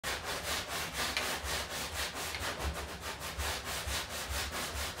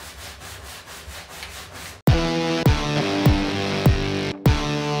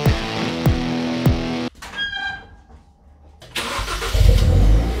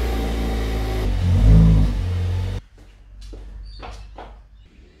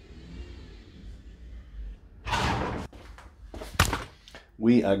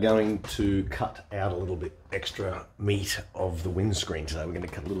We are going to cut out a little bit extra meat of the windscreen today. We're going to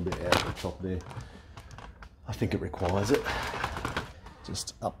cut a little bit out of the top there. I think it requires it.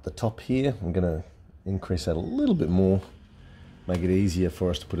 Just up the top here, I'm going to increase that a little bit more. Make it easier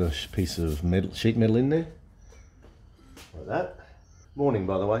for us to put a piece of metal, sheet metal in there. Like that. Morning,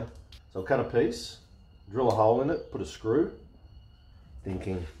 by the way. So I'll cut a piece, drill a hole in it, put a screw.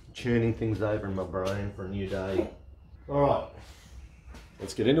 Thinking, churning things over in my brain for a new day. All right.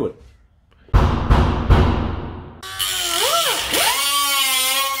 Let's get into it.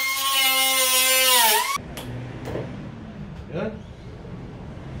 Yeah.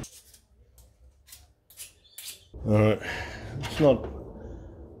 All right. It's not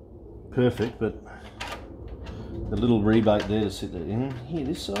perfect, but the little rebate there to sit that in here.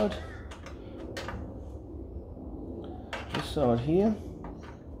 This side here.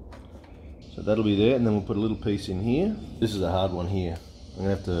 So that'll be there, and then we'll put a little piece in here. This is a hard one here. I'm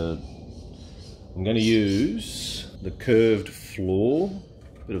going to use the curved floor,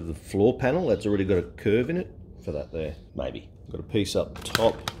 bit of the floor panel that's already got a curve in it for that there, maybe. Got a piece up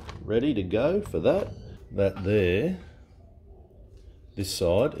top ready to go for that. That there, this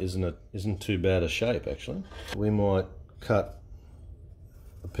side isn't too bad a shape actually. We might cut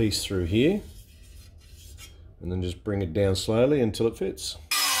a piece through here and then just bring it down slowly until it fits.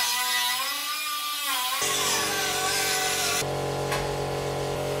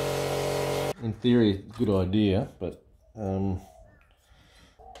 In theory, good idea, but sound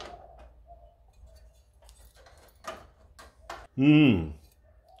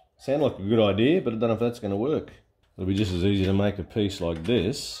like a good idea, but I don't know if that's going to work. It'll be just as easy to make a piece like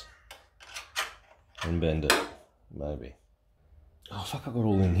this and bend it, maybe. Oh fuck, I've got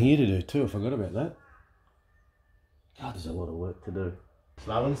all in here to do too, I forgot about that. God, there's a lot of work to do.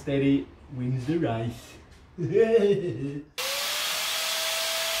 Slow and steady wins the race.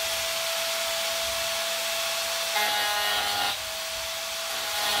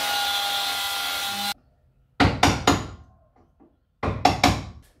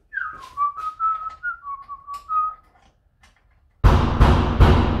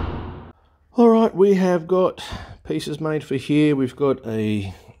 Alright, we have got pieces made for here. We've got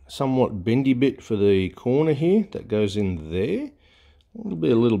a somewhat bendy bit for the corner here that goes in there. It'll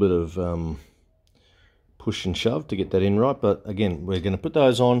be a little bit of push and shove to get that in right, but again, we're going to put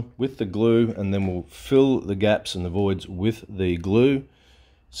those on with the glue and then we'll fill the gaps and the voids with the glue.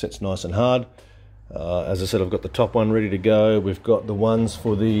 Sets nice and hard. As I said, I've got the top one ready to go. We've got the ones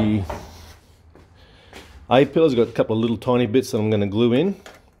for the A-pillars. I've got a couple of little tiny bits that I'm going to glue in.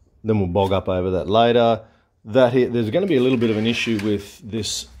 Then we'll bog up over that later. That here, there's going to be a little bit of an issue with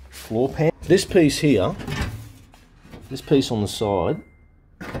this floor pan. This piece here, this piece on the side,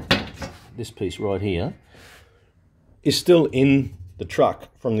 this piece right here, is still in the truck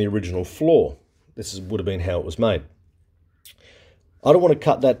from the original floor. This would have been how it was made. I don't want to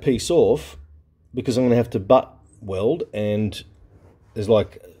cut that piece off because I'm going to have to butt weld, and there's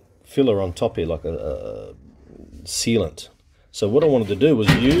like filler on top here, like a sealant. So what I wanted to do was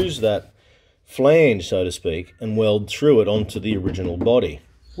use that flange, so to speak, and weld through it onto the original body,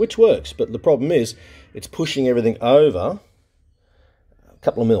 which works. But the problem is it's pushing everything over a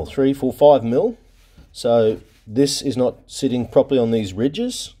couple of mil, 3, 4, 5 mil. So this is not sitting properly on these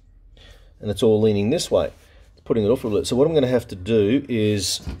ridges, and it's all leaning this way. It's putting it off a little bit. So what I'm going to have to do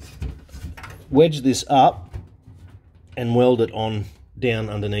is wedge this up and weld it on down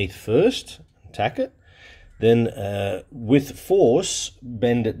underneath first, tack it. Then with force,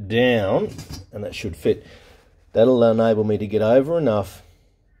 bend it down, and that should fit. That'll enable me to get over enough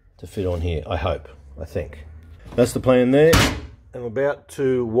to fit on here, I hope, I think. That's the plan there. I'm about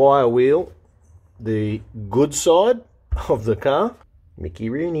to wire wheel the good side of the car.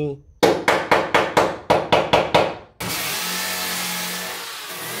 Mickey Rooney.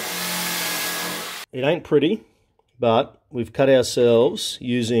 It ain't pretty, but we've cut ourselves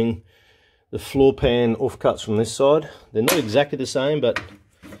using the floor pan offcuts from this side. They're not exactly the same, but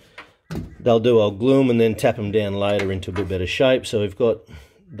they'll do. I'll glue them and then tap them down later into a bit better shape. So we've got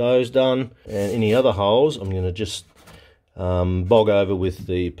those done. And any other holes, I'm going to just bog over with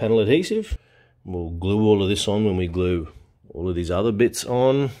the panel adhesive. We'll glue all of this on when we glue all of these other bits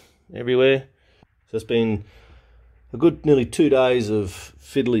on everywhere. So it's been a good nearly 2 days of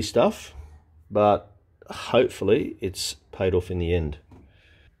fiddly stuff, but hopefully it's paid off in the end.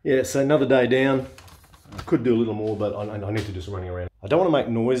 Yeah, so another day down. I could do a little more, but I need to do some running around. I don't want to make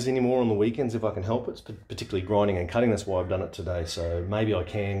noise anymore on the weekends if I can help it, particularly grinding and cutting. That's why I've done it today. So maybe I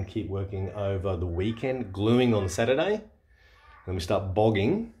can keep working over the weekend, gluing on Saturday, and we start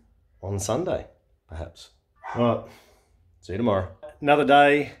bogging on Sunday, perhaps. All right, see you tomorrow. another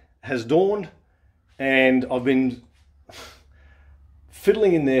day has dawned and I've been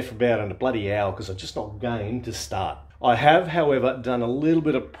fiddling in there for about a bloody hour because I'm just not game to start. I have, however, done a little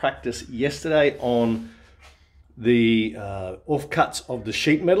bit of practice yesterday on the offcuts of the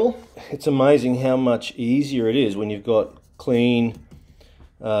sheet metal. It's amazing how much easier it is when you've got clean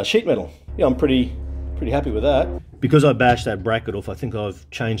sheet metal. Yeah, I'm pretty happy with that. Because I bashed that bracket off, I think I've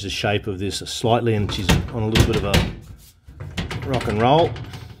changed the shape of this slightly and she's on a little bit of a rock and roll.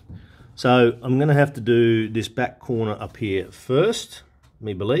 So I'm going to have to do this back corner up here first,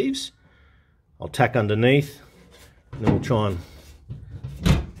 me believes. I'll tack underneath and then we'll try and,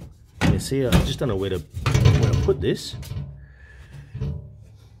 you see, I just don't know where to put this.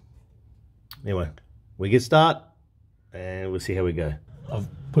 Anyway, we get start and we'll see how we go. I've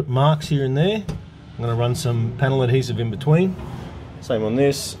put marks here and there. I'm going to run some panel adhesive in between. Same on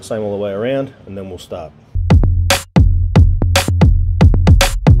this, same all the way around, and then we'll start.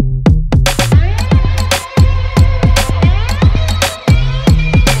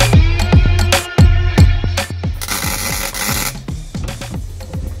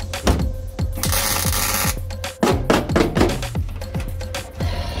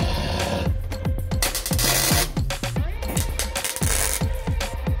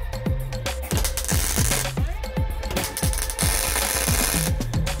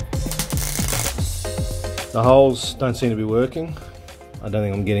 The holes don't seem to be working. I don't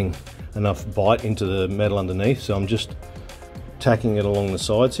think I'm getting enough bite into the metal underneath, so I'm just tacking it along the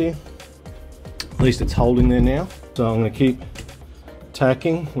sides here. At least it's holding there now. So I'm going to keep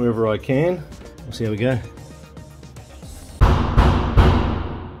tacking wherever I can. We'll see how we go.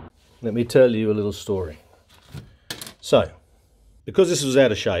 Let me tell you a little story. So, because this was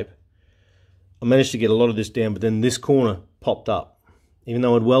out of shape, I managed to get a lot of this down, but then this corner popped up. Even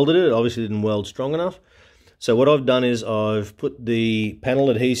though I'd welded it, it obviously didn't weld strong enough. So what I've done is I've put the panel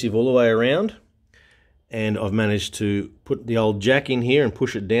adhesive all the way around and I've managed to put the old jack in here and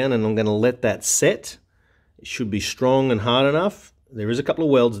push it down, and I'm going to let that set. It should be strong and hard enough. There is a couple of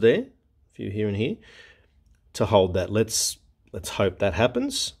welds there, a few here and here, to hold that. Let's hope that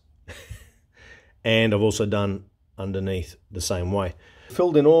happens. And I've also done underneath the same way.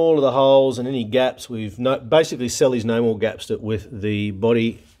 Filled in all of the holes and any gaps. We've basically Selly's no more gaps with the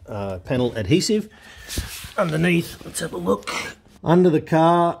body panel adhesive. Underneath, let's have a look. Under the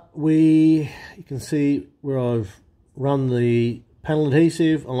car, you can see where I've run the panel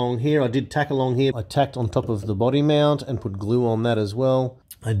adhesive along here. I did tack along here. I tacked on top of the body mount and put glue on that as well.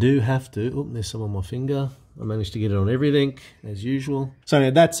 I do have to, oh, there's some on my finger. I managed to get it on everything as usual. So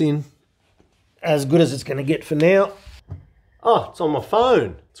now that's in, as good as it's going to get for now. Oh, it's on my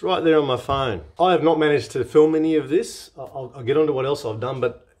phone. It's right there on my phone. I have not managed to film any of this. I'll get on to what else I've done,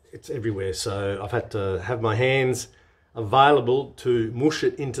 but it's everywhere. So I've had to have my hands available to mush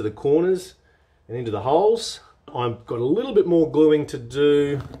it into the corners and into the holes. I've got a little bit more gluing to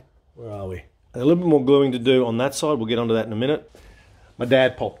do. Where are we? A little bit more gluing to do on that side. We'll get onto that in a minute. My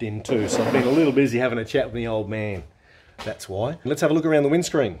dad popped in too, so I've been a little busy having a chat with the old man. That's why. Let's have a look around the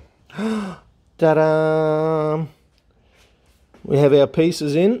windscreen. Ta-da! We have our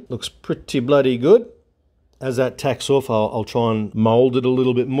pieces in. Looks pretty bloody good. As that tacks off, I'll try and mould it a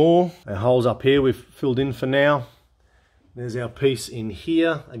little bit more. Our holes up here we've filled in for now. There's our piece in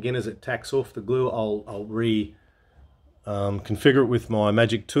here. Again, as it tacks off the glue, I'll configure it with my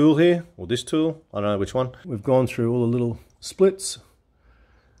magic tool here, or this tool. I don't know which one. We've gone through all the little splits.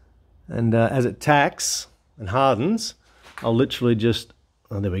 And as it tacks and hardens, I'll literally just,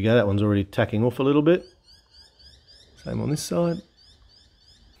 oh, there we go. That one's already tacking off a little bit. Same on this side.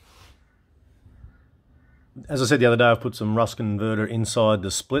 As I said the other day, I've put some rust converter inside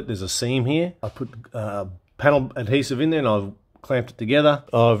the split. There's a seam here. I put panel adhesive in there and I've clamped it together.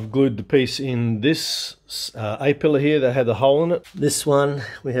 I've glued the piece in this A-pillar here that had the hole in it. This one,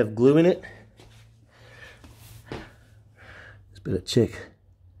 we have glue in it. Just better check.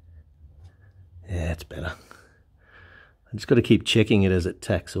 Yeah, it's better. I just got to keep checking it as it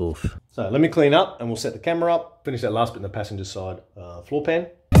tacks off. So let me clean up and we'll set the camera up. Finish that last bit in the passenger side floor pan.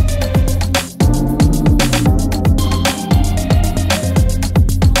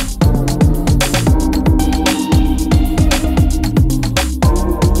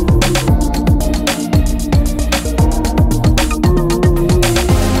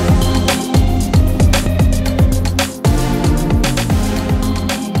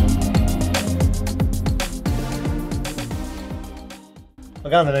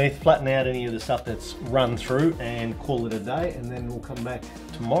 I'll go underneath, flatten out any of the stuff that's run through and call it a day, and then we'll come back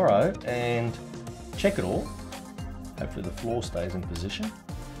tomorrow and check it all. Hopefully the floor stays in position.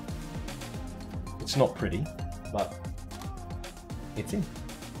 It's not pretty, but it's in.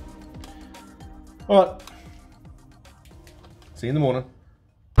 All right. See you in the morning.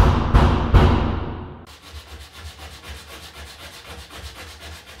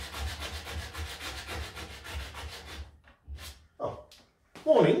 Oh,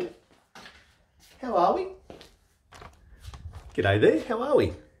 morning. How are we? G'day there, how are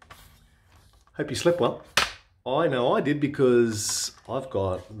we? Hope you slept well. I know I did, because I've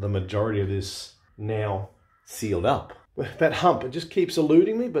got the majority of this now sealed up. That hump, it just keeps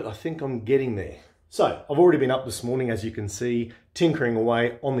eluding me, but I think I'm getting there. So, I've already been up this morning, as you can see, tinkering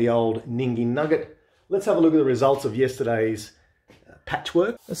away on the old Ningy Nugget. Let's have a look at the results of yesterday's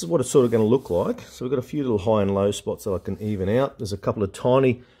patchwork. This is what it's sort of going to look like. So we've got a few little high and low spots that I can even out. There's a couple of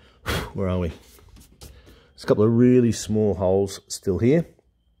tiny, where are we? There's a couple of really small holes still here.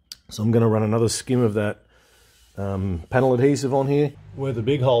 So I'm going to run another skim of that panel adhesive on here. Where the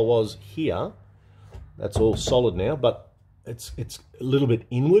big hole was here, that's all solid now, but it's a little bit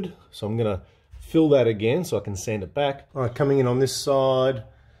inward. So I'm going to fill that again so I can sand it back. All right, coming in on this side,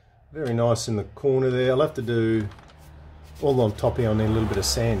 very nice in the corner there. I'll have to do, all on top here, I'll need a little bit of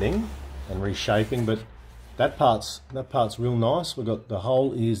sanding and reshaping, but that part's real nice. We've got the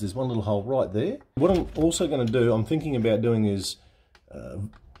hole there's one little hole right there. What I'm also going to do, I'm thinking about doing is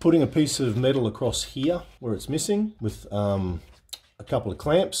putting a piece of metal across here where it's missing with a couple of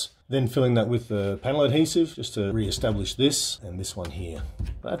clamps, then filling that with the panel adhesive just to re-establish this and this one here.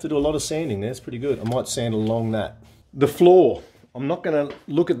 But I have to do a lot of sanding there, it's pretty good. I might sand along that. The floor, I'm not going to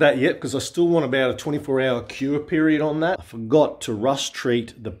look at that yet because I still want about a 24-hour cure period on that. I forgot to rust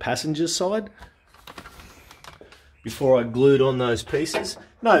treat the passenger side before I glued on those pieces.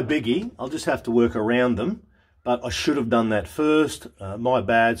 No biggie, I'll just have to work around them, but I should have done that first. My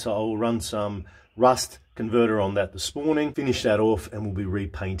bad, so I'll run some rust converter on that this morning, finish that off, and we'll be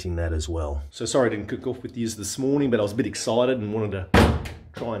repainting that as well. So sorry I didn't cook off with these this morning, but I was a bit excited and wanted to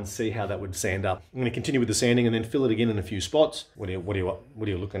try and see how that would sand up. I'm going to continue with the sanding and then fill it again in a few spots. What are you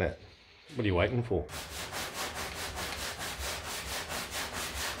looking at? What are you waiting for?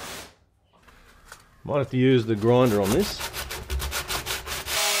 Might have to use the grinder on this.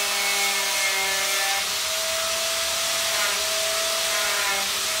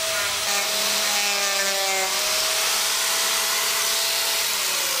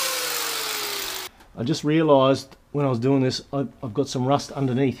 I just realised when I was doing this, I've got some rust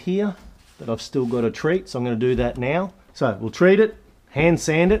underneath here that I've still got to treat, so I'm going to do that now. So we'll treat it, hand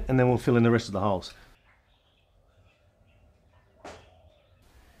sand it, and then we'll fill in the rest of the holes.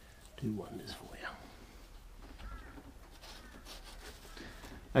 Do wonders for you.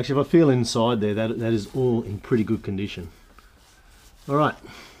 Actually, if I feel inside there, that is all in pretty good condition. Alright,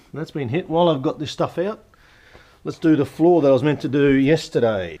 that's been hit. While I've got this stuff out, let's do the floor that I was meant to do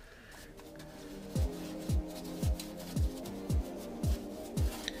yesterday.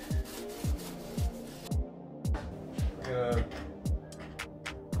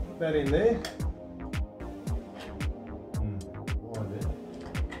 Put that in there.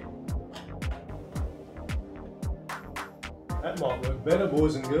 That might work better,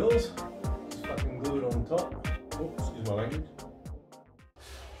 boys and girls. Just fucking glue it on top. Oh, excuse my language.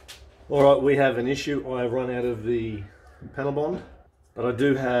 Alright, we have an issue. I have run out of the panel bond, but I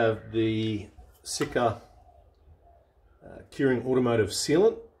do have the Sika Curing Automotive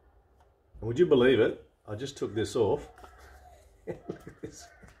Sealant. And would you believe it? I just took this off. Look at this.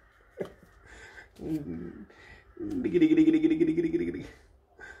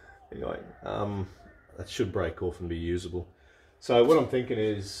 Anyway, that should break off and be usable. So what I'm thinking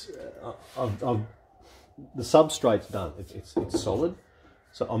is, the substrate's done. It's solid.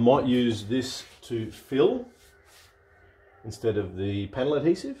 So I might use this to fill instead of the panel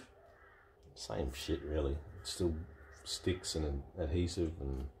adhesive. Same shit really. It still sticks and adhesive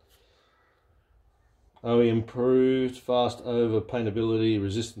and. Oh, improved, fast over paintability,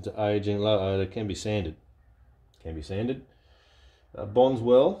 resistant to aging, low odor, can be sanded. Can be sanded. Bonds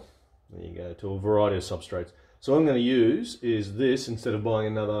well. There you go, to a variety of substrates. So what I'm going to use is this instead of buying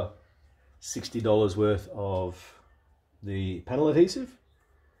another $60 worth of the panel adhesive.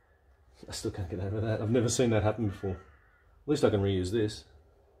 I still can't get over that. I've never seen that happen before. At least I can reuse this.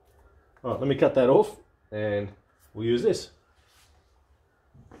 All right, let me cut that off and we'll use this.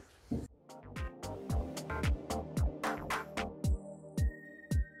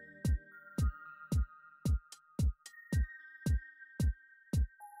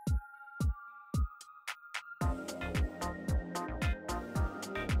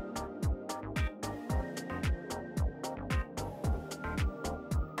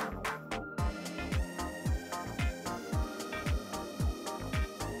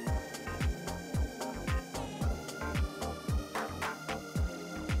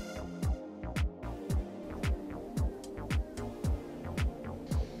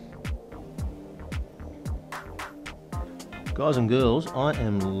 Guys and girls, I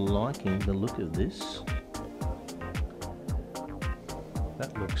am liking the look of this.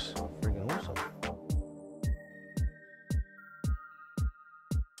 That looks friggin' awesome.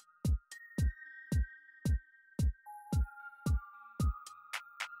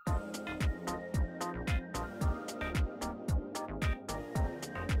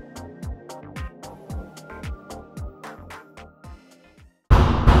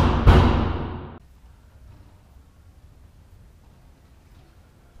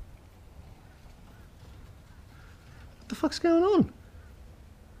 What the fuck's going on?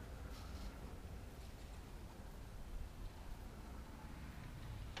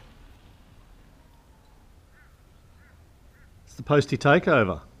 It's the Posty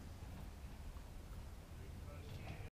takeover.